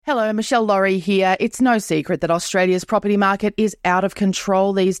Hello, Michelle Laurie here. It's no secret that Australia's property market is out of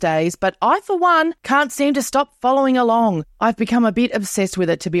control these days, but I, for one, can't seem to stop following along. I've become a bit obsessed with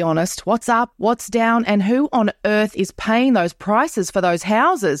it, to be honest. What's up, what's down, and who on earth is paying those prices for those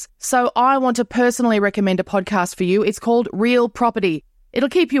houses? So I want to personally recommend a podcast for you. It's called Real Property. It'll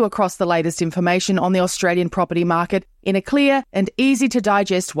keep you across the latest information on the Australian property market in a clear and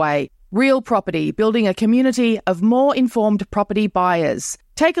easy-to-digest way. Real Property, building a community of more informed property buyers.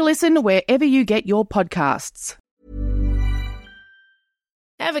 Take a listen wherever you get your podcasts.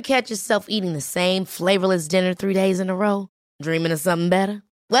 Ever catch yourself eating the same flavorless dinner 3 days in a row? Dreaming of something better?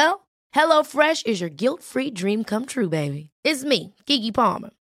 Well, HelloFresh is your guilt-free dream come true, baby. It's me, Keke Palmer.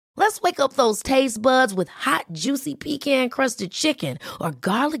 Let's wake up those taste buds with hot, juicy pecan-crusted chicken or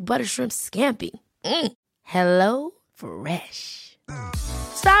garlic butter shrimp scampi. Hello Fresh.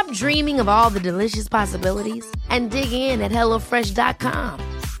 Stop dreaming of all the delicious possibilities and dig in at HelloFresh.com.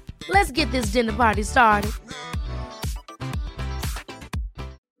 Let's get this dinner party started.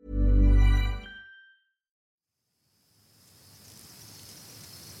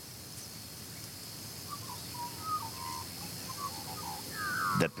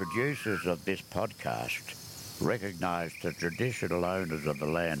 The producers of this podcast recognise the traditional owners of the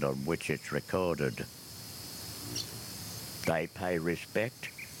land on which it's recorded. They pay respect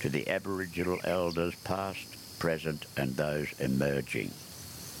to the Aboriginal elders past, present and those emerging.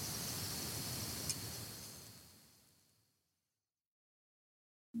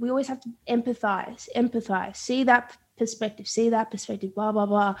 We always have to empathize, see that perspective, blah, blah,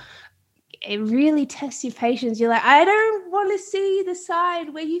 blah. It really tests your patience. You're like, I don't want to see the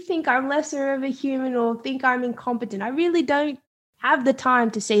side where you think I'm lesser of a human or think I'm incompetent. I really don't have the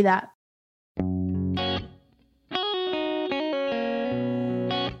time to see that.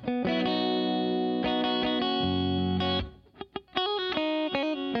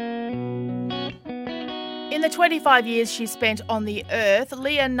 In the 25 years she spent on the earth,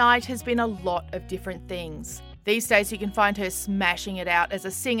 Leah Knight has been a lot of different things. These days you can find her smashing it out as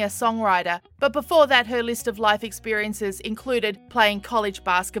a singer-songwriter, but before that her list of life experiences included playing college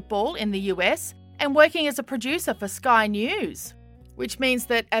basketball in the US and working as a producer for Sky News. Which means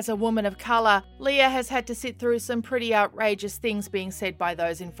that as a woman of colour, Leah has had to sit through some pretty outrageous things being said by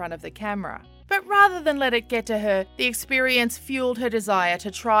those in front of the camera. But rather than let it get to her, the experience fueled her desire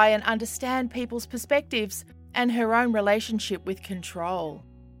to try and understand people's perspectives and her own relationship with control.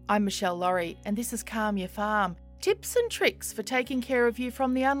 I'm Michelle Laurie, and this is Calm Your Farm, tips and tricks for taking care of you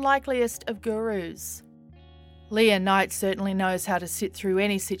from the unlikeliest of gurus. Leah Knight certainly knows how to sit through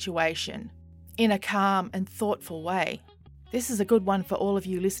any situation in a calm and thoughtful way. This is a good one for all of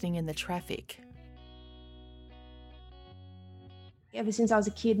you listening in the traffic. Ever since I was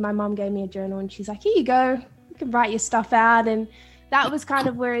a kid, my mum gave me a journal and she's like, here you go, you can write your stuff out. And that was kind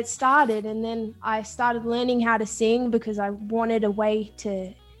of where it started. And then I started learning how to sing because I wanted a way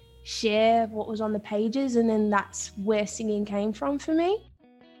to share what was on the pages. And then that's where singing came from for me.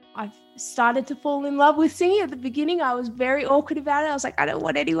 I've started to fall in love with singing. At the beginning, I was very awkward about it. I was like, I don't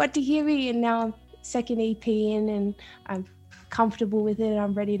want anyone to hear me. And now I'm second EP in and I'm comfortable with it.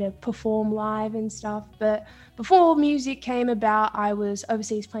 I'm ready to perform live and stuff. But before music came about, I was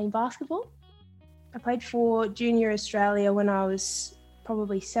overseas playing basketball. I played for Junior Australia when I was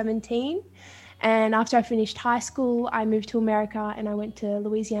probably 17. And after I finished high school, I moved to America and I went to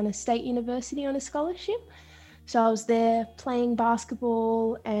Louisiana State University on a scholarship. So I was there playing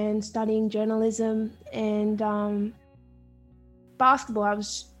basketball and studying journalism and basketball. I'm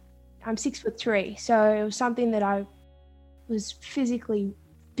 6'3", so it was something that I was physically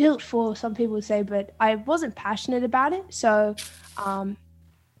built for, some people would say, but I wasn't passionate about it. So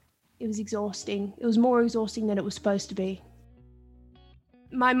it was exhausting. It was more exhausting than it was supposed to be.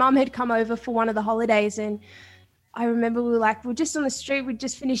 My mum had come over for one of the holidays and I remember we're just on the street, we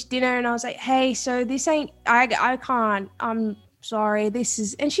just finished dinner and I was like, hey, so this ain't, I can't, I'm sorry, this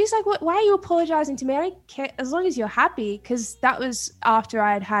is, and she's like, why are you apologizing to me? I don't care, as long as you're happy. Because that was after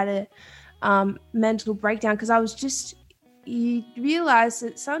I had a mental breakdown, because I was just, you realize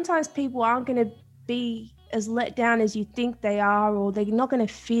that sometimes people aren't going to be as let down as you think they are, or they're not going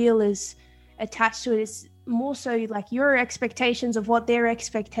to feel as attached to it. It's more so like your expectations of what their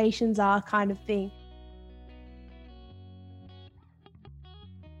expectations are kind of thing.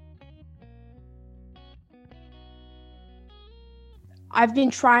 I've been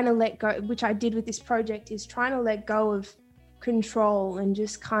trying to let go, which I did with this project, is trying to let go of control and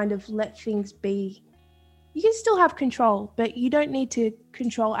just kind of let things be. You can still have control, but you don't need to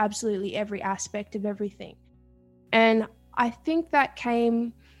control absolutely every aspect of everything. And I think that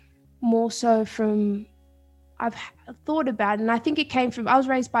came more so from, I've thought about it, and I think it came from, I was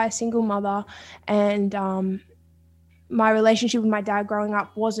raised by a single mother, and my relationship with my dad growing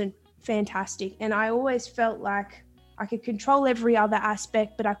up wasn't fantastic. And I always felt like I could control every other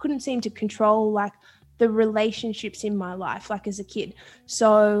aspect, but I couldn't seem to control like the relationships in my life, like as a kid.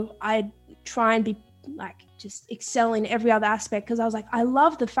 So I try and be like, just excel in every other aspect, because I was like, I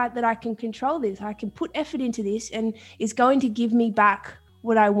love the fact that I can control this. I can put effort into this and it's going to give me back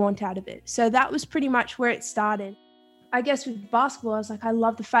what I want out of it. So that was pretty much where it started. I guess with basketball, I was like, I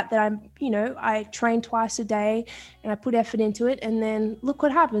love the fact that I train twice a day and I put effort into it. And then look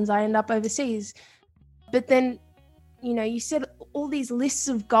what happens. I end up overseas. But then, you set all these lists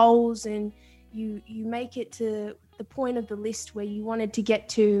of goals and you make it to the point of the list where you wanted to get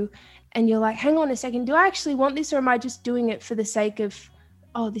to, and you're like, hang on a second, do I actually want this, or am I just doing it for the sake of,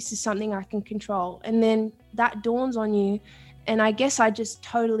 oh, this is something I can control? And then that dawns on you. And I guess I just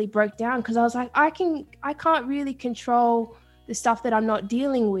totally broke down, because I was like, I can't really control the stuff that I'm not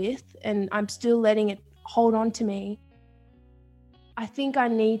dealing with, and I'm still letting it hold on to me. I think I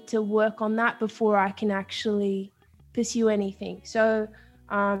need to work on that before I can actually pursue anything. So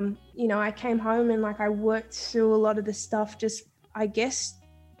I came home and like I worked through a lot of the stuff just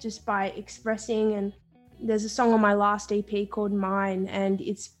by expressing. And there's a song on my last EP called Mine, and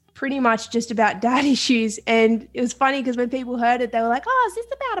it's pretty much just about dad issues. And it was funny because when people heard it, they were like, oh, is this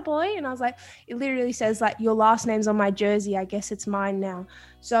about a boy? And I was like, it literally says like, your last name's on my jersey, I guess it's mine now.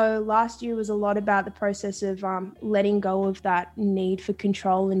 So last year was a lot about the process of letting go of that need for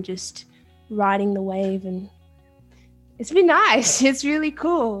control and just riding the wave. And it's been nice. It's really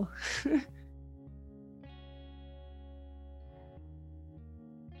cool.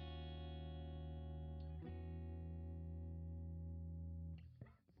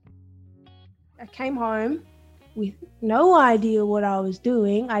 I came home with no idea what I was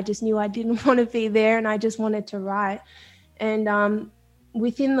doing. I just knew I didn't want to be there and I just wanted to write. And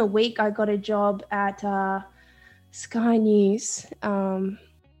within the week, I got a job at Sky News.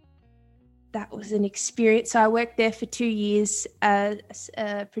 That was an experience. So I worked there for 2 years as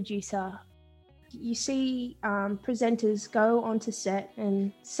a producer. You see presenters go onto set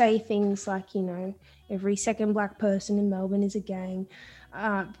and say things like, every second Black person in Melbourne is a gang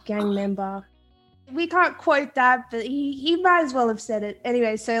member. We can't quote that, but he might as well have said it.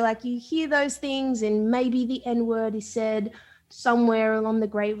 Anyway, so like you hear those things and maybe the N-word is said somewhere along the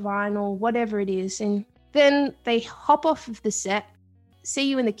grapevine or whatever it is. And then they hop off of the set, see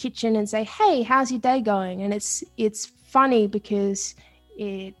you in the kitchen and say, hey, how's your day going? And it's funny because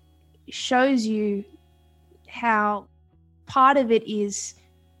it shows you how part of it is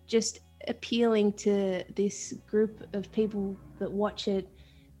just appealing to this group of people that watch it.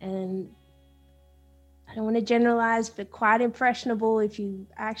 And I don't want to generalize, but quite impressionable if you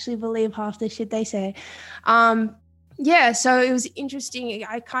actually believe half the shit they say. So it was interesting.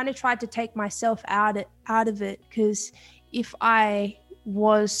 I kind of tried to take myself out of it, because if I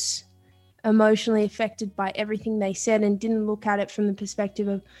was emotionally affected by everything they said and didn't look at it from the perspective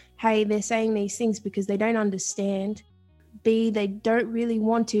of, hey, they're saying these things because they don't understand. B, they don't really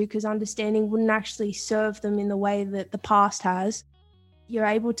want to, because understanding wouldn't actually serve them in the way that the past has. You're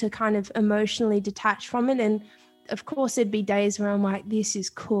able to kind of emotionally detach from it. And of course, there'd be days where I'm like, this is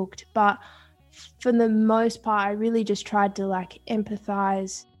cooked. But for the most part, I really just tried to like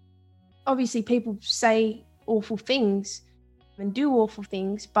empathize. Obviously, people say awful things and do awful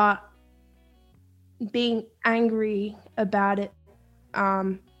things, but being angry about it,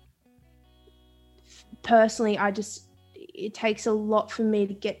 personally, it takes a lot for me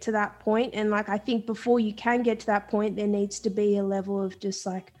to get to that point. And like, I think before you can get to that point, there needs to be a level of just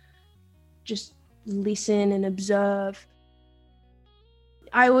listen and observe.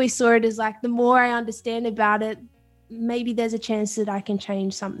 I always saw it as like, the more I understand about it, maybe there's a chance that I can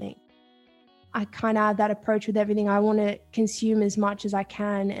change something. I kind of have that approach with everything. I want to consume as much as I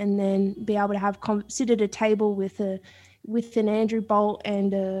can and then be able to have sit at a table with an Andrew Bolt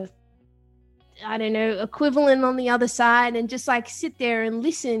and equivalent on the other side, and just like sit there and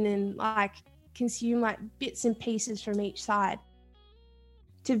listen and like consume like bits and pieces from each side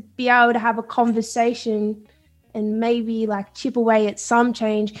to be able to have a conversation and maybe like chip away at some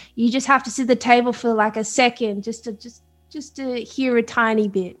change. You just have to sit at the table for like a second just to hear a tiny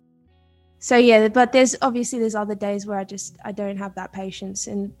bit. So yeah, but there's other days where I don't have that patience,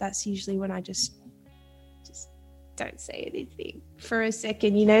 and that's usually when I just don't say anything for a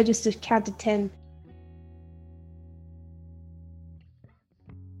second, just to count to 10.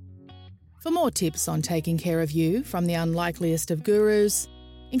 For more tips on taking care of you from the unlikeliest of gurus,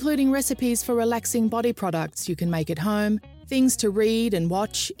 including recipes for relaxing body products you can make at home, things to read and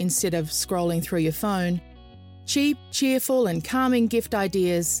watch instead of scrolling through your phone, Cheap, cheerful and calming gift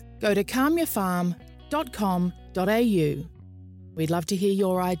ideas? Go to calmyourfarm.com.au. We'd love to hear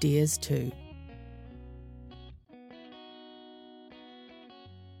your ideas too.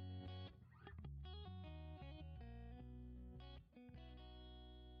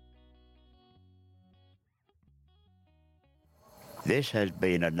 This has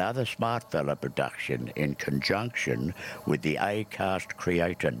been another Smartfella production in conjunction with the Acast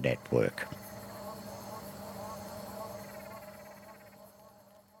Creator Network.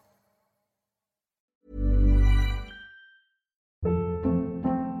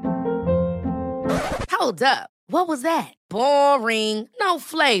 Hold up. What was that? Boring. No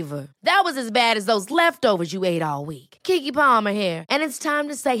flavor. That was as bad as those leftovers you ate all week. Keke Palmer here, and it's time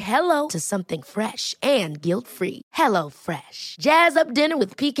to say hello to something fresh and guilt-free. Hello Fresh. Jazz up dinner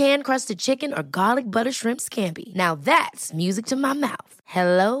with pecan-crusted chicken or garlic butter shrimp scampi. Now that's music to my mouth.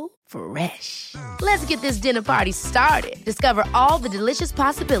 Hello Fresh. Let's get this dinner party started. Discover all the delicious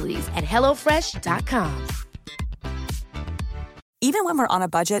possibilities at hellofresh.com. Even when we're on a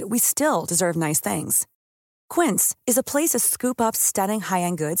budget, we still deserve nice things. Quince is a place to scoop up stunning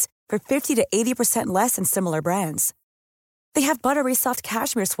high-end goods for 50 to 80% less than similar brands. They have buttery soft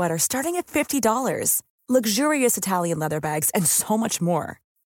cashmere sweaters starting at $50, luxurious Italian leather bags, and so much more.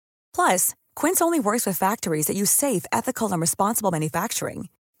 Plus, Quince only works with factories that use safe, ethical, and responsible manufacturing.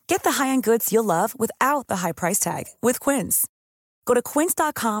 Get the high-end goods you'll love without the high price tag with Quince. Go to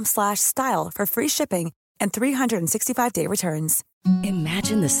quince.com/style for free shipping and 365-day returns.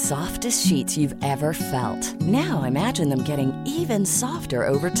 Imagine the softest sheets you've ever felt. Now imagine them getting even softer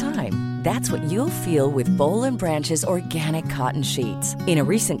over time. That's what you'll feel with Boll & Branch's organic cotton sheets. In a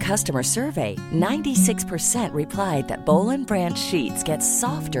recent customer survey, 96% replied that Boll & Branch sheets get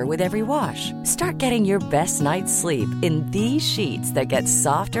softer with every wash. Start getting your best night's sleep in these sheets that get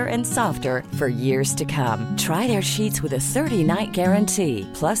softer and softer for years to come. Try their sheets with a 30-night guarantee.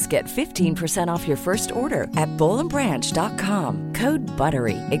 Plus, get 15% off your first order at bollandbranch.com. Code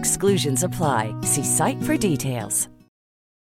BUTTERY. Exclusions apply. See site for details.